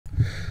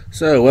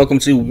So, welcome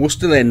to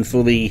Worcester then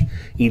for the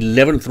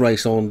 11th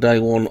race on day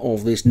one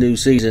of this new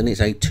season.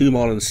 It's a 2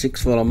 mile and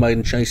 6 furlong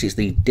maiden chase. It's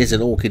the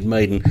Desert Orchid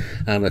Maiden,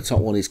 and the top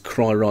one is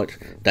Cry Right,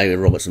 David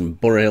Robertson,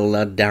 Borough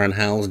Lad, Darren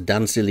Howells,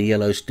 Dan Silly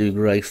Yellow, Stu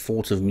Gray,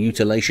 Fort of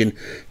Mutilation,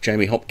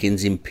 Jamie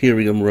Hopkins,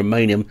 Imperium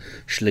Romanium,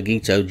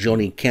 Schlegito,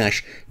 Johnny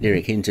Cash,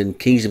 Derek Hinton,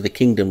 Keys of the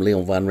Kingdom,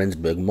 Leon Van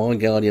Rensburg, My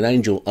Guardian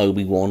Angel,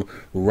 Obi-Wan,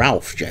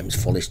 Ralph, James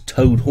Follis,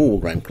 Toad Hall,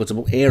 Grand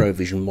Clutterbuck,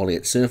 Aerovision, Molly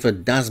at Surfer,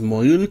 Daz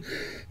Moyun,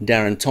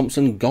 Darren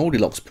Thompson,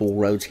 Goldilocks, Paul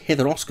Rhodes,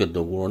 Heather Oscar,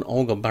 Doug Warren,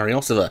 Olga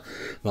Barriosova,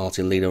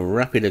 Martin Leader,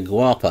 Rapida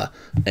Guapa,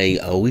 a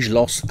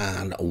Wijlos,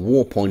 and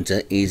War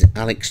Pointer is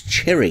Alex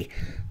Cherry.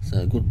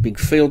 So good big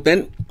field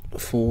then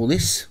for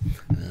this,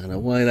 and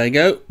away they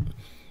go.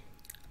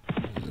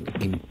 And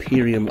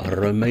Imperium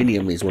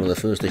Romanium is one of the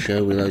first to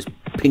show with those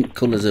pink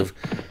colours of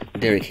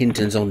Derek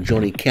Hinton's on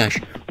Johnny Cash,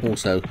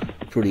 also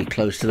pretty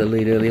close to the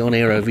lead early on.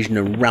 Aerovision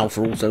and Ralph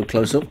are also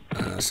close up.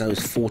 So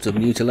is Fort of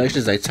Mutilation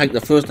as they take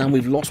the first down.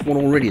 We've lost one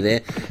already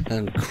there,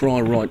 and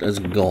Cry Right has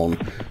gone.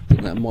 I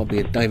think that might be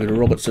a David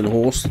Robertson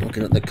horse,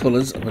 looking at the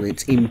colours, but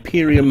it's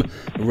Imperium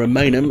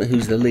Romanum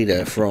who's the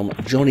leader from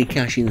Johnny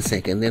Cash in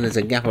second. Then there's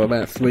a gap of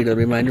about 3 to the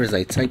remainder as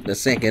they take the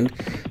second,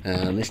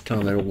 and this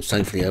time they're all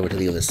safely over to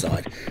the other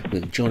side,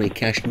 with Johnny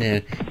Cash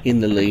now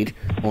in the lead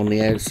on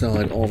the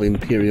outside of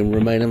Imperium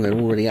Romanum. They're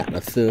already at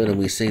the third, and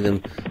we see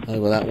them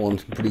over that one.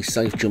 Pretty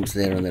safe jumps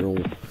there, and they're all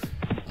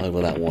over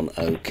that one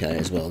okay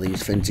as well.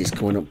 These fences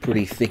coming up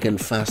pretty thick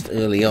and fast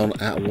early on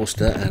at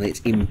Worcester, and it's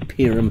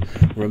Imperium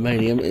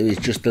Romanium who is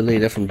just the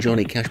leader from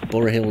Johnny Cash.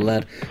 Borough Hill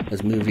Lad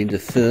has moved into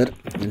third.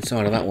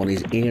 Inside of that one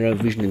is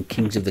Aerovision and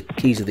Keys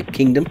of the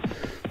Kingdom.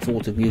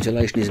 Fort of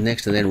Mutilation is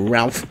next, and then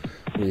Ralph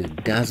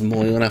with Daz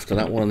Moyon after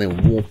that one, and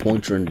then War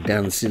Pointer and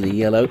Dan Silly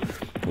Yellow.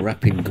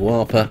 Rapid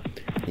Guapa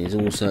is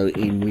also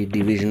in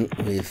mid-division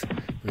with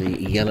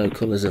the yellow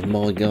colours of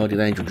My Guardian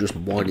Angel just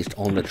widest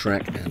on the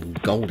track, and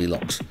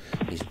Goldilocks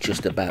is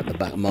just about the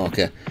back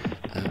marker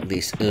at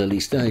this early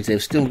stage.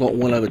 They've still got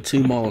well over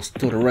 2 miles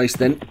to the race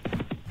then,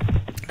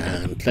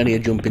 and plenty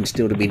of jumping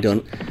still to be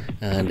done,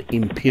 and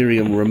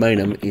Imperium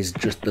Romanum is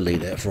just the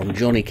leader from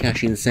Johnny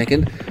Cash in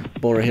second.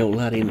 Borough Hill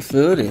Lad in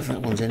third. If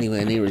that one's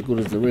anywhere near as good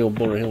as the real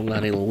Borough Hill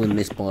Lad, he'll win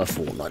this by a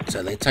fortnight.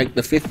 So they take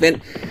the fifth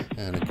then,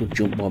 and a good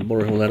jump by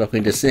Borough Hill Lad up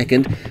into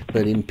second,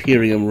 but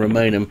Imperium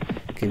Romanum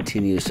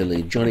continues to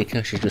lead. Johnny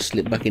Cash has just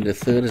slipped back into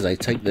third as they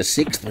take the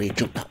sixth, but he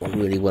jumped that one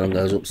really well and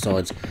goes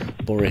upsides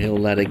Borough Hill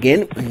Lad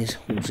again. His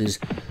horses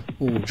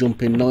all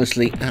jumping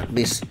nicely at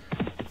this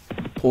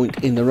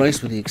point in the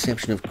race, with the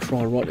exception of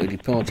Cry Right, who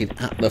departed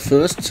at the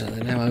first. So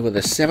they're now over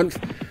the seventh,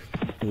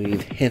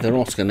 with Heather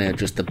Oscar now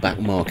just the back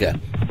marker.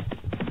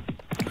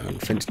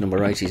 And fence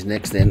number 8 is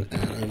next then,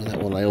 and over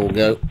that one they all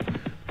go,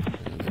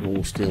 and they're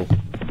all still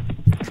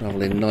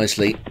travelling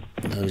nicely.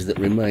 Those that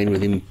remain,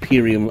 with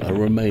Imperium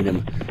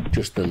Romanum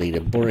just the leader.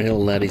 Borough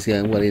Hill Lad is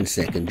going well in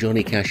second.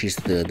 Johnny Cash is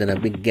third. Then a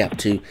big gap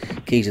to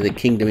Keys of the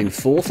Kingdom in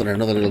fourth, and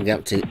another little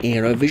gap to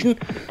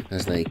Aerovision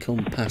as they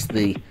come past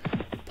the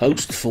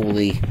post for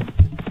the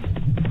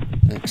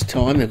next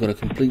time. They've got a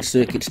complete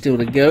circuit still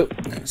to go.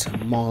 That's a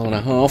mile and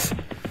a half.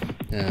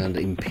 And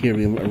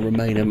Imperium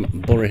Romanum,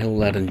 Borough Hill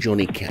Lad and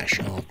Johnny Cash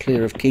are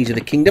clear of Keys of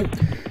the Kingdom.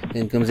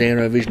 Then comes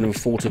Aerovision and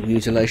Fort of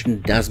Mutilation.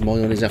 Daz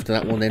Moyon is after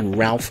that one, then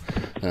Ralph,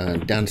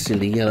 Dan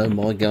Silly Yellow,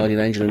 My Guardian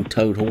Angel and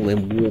Toad Hall,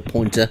 then War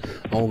Pointer,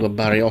 Olga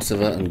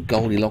Barriosova and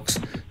Goldilocks,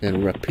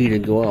 then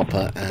Rapida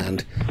Guapa,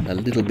 and a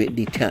little bit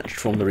detached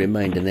from the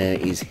remainder there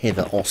is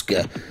Heather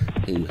Oscar,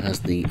 who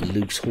has the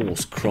loose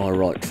horse Cry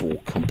Right for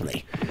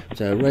company.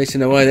 So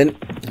racing away then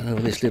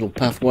over this little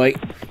pathway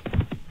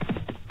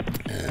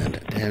and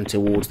down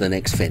towards the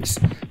next fence,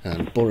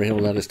 and Borough Hill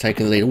Lad has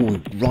taken the lead.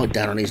 Ooh, right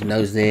down on his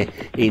nose there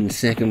in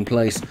second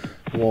place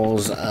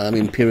was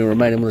Imperium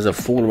Romanium. There's a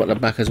faller at the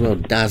back as well.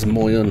 Daz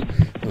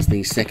Moyon was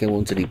the second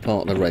one to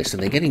depart the race. So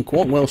they're getting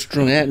quite well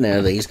strung out now,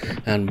 these,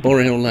 and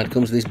Borough Hill Lad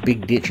comes to this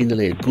big ditch in the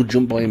lead. Good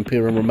jump by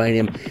Imperium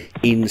Romanium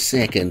in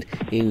second.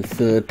 In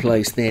third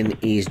place then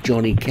is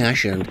Johnny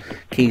Cash, and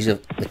Keys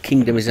of the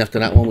Kingdom is after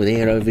that one, with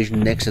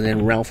Aerovision next, and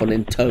then Ralph, and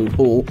then Toad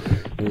Hall,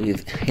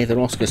 with Heather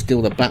Oscar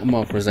still the back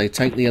marker as they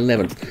take the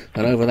 11th.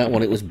 And over that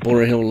one it was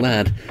Borough Hill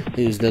Lad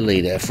who's the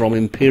leader from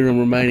Imperium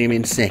Romanium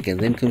in second.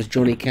 Then comes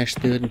Johnny Cash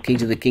third, and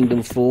Keys of the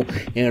Kingdom 4.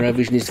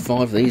 Aerovision is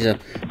 5. These are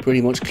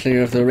pretty much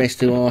clear of the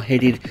rest, who are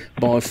headed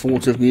by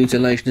Fort of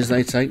Mutilation as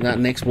they take that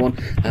next one,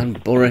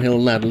 and Borough Hill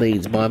Lad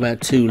leads by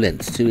about 2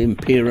 lengths to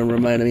Imperium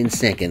Romanum in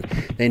second.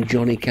 Then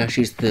Johnny Cash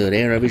is third.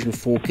 Aerovision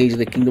 4, Keys of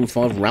the Kingdom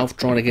 5. Ralph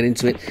trying to get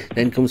into it.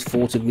 Then comes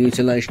Fort of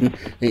Mutilation.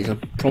 It's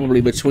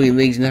probably between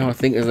these now, I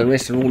think, as the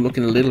rest are all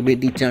looking a little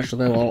bit detached,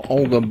 although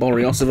Olga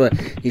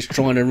Barriosova is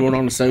trying to run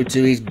on, so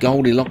too is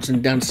Goldilocks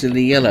and Dan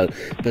Silly Yellow.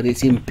 But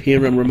it's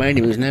Imperium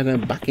Romanium who's now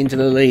going back into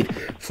the lead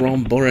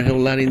from Borough Hill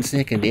Lad in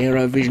second.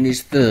 Aerovision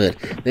is third.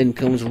 Then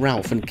comes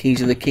Ralph and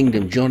Keys of the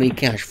Kingdom, Johnny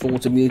Cash,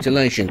 Fort of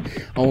Mutilation,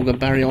 Olga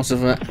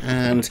Barriosova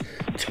and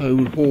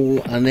Toad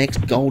Hall are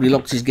next.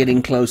 Goldilocks is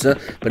getting close.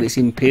 closer, but it's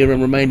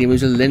Imperium Romanian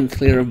who's a length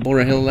clear of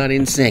Borahil Lad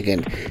in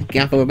second.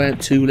 Gap of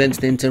about 2 lengths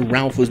then to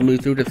Ralph, was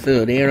moved through to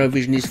third.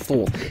 Aerovision is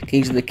fourth.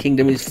 Kings of the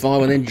Kingdom is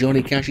 5, and then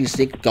Johnny Cash is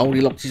 6.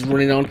 Goldilocks is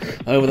running on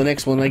over the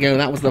next one. They go.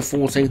 That was the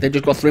 14th. They've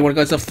just got 3 more to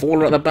go. It's a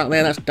faller at the back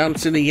there. That's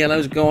Dancing the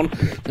Yellow's gone.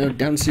 So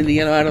Dancing the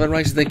Yellow out of the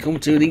race as they come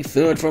to the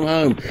third from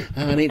home.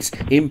 And it's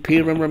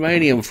Imperium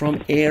Romanian from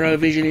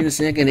Aerovision in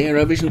second.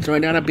 Aerovision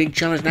throwing down a big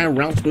challenge now.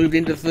 Ralph's moved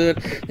into third.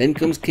 Then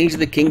comes Kings of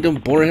the Kingdom.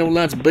 Borahil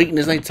Lads beaten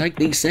as they take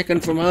the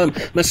second from home.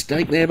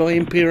 Mistake there by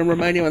Imperium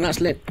Romanian, and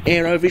that's let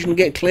Aerovision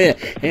get clear.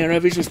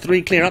 Aerovision's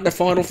 3 clear at the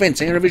final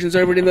fence. Aerovision's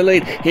over it in the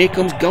lead. Here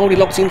comes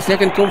Goldilocks in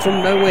second, come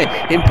from nowhere.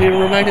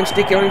 Imperium Romanian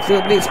stick out in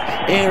third, but it's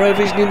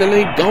Aerovision in the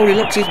lead.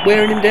 Goldilocks is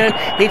wearing him down.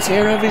 It's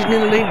Aerovision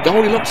in the lead.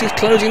 Goldilocks is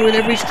closing with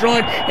every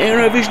stride.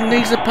 Aerovision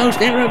needs the post.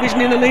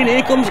 Aerovision in the lead.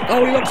 Here comes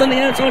Goldilocks on the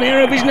outside.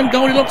 Aerovision and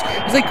Goldilocks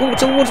as they come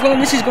towards well,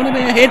 and this is going to be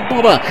a head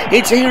bobber.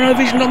 It's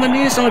Aerovision on the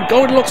near side.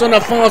 Goldilocks on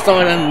the far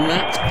side, and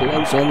that's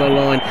close on the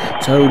line.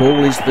 Toad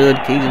Hall is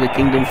third. Kings of the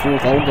Kingdom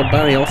fourth. Olga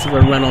Barry also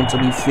ran on to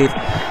be fifth,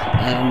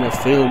 and the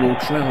field will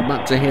trail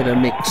back to head a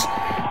mix.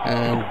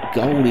 And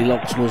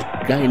Goldilocks was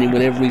gaining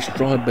with every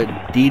stride,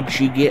 but did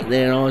she get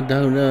there? I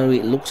don't know.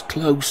 It looks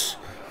close.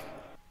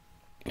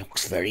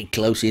 Looks very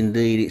close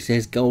indeed. It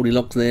says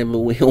Goldilocks there, but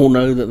we all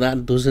know that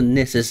that doesn't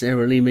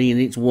necessarily mean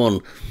it's won.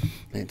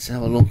 Let's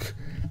have a look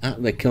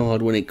at the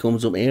card when it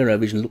comes up.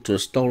 Aerovision looked to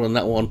have stolen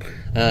that one,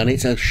 and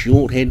it's a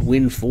short head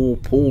win for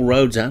Paul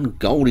Rhodes and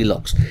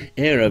Goldilocks.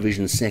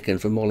 Aerovision second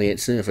for Molly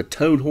Surfer.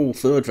 Toad Hall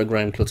third for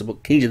Graham Clutter,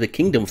 but Keys of the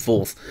Kingdom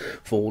fourth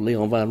for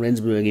Leon van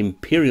Rensburg.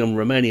 Imperium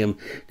Romanian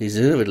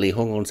deservedly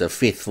hung on to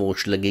fifth for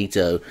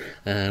Schlagito,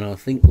 and I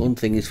think one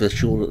thing is for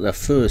sure, that the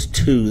first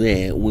 2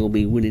 there will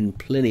be winning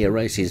plenty of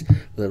races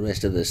for the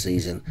rest of the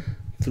season.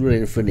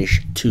 Thrilling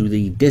finish to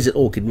the Desert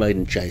Orchid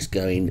Maiden Chase,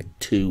 going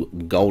to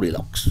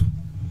Goldilocks.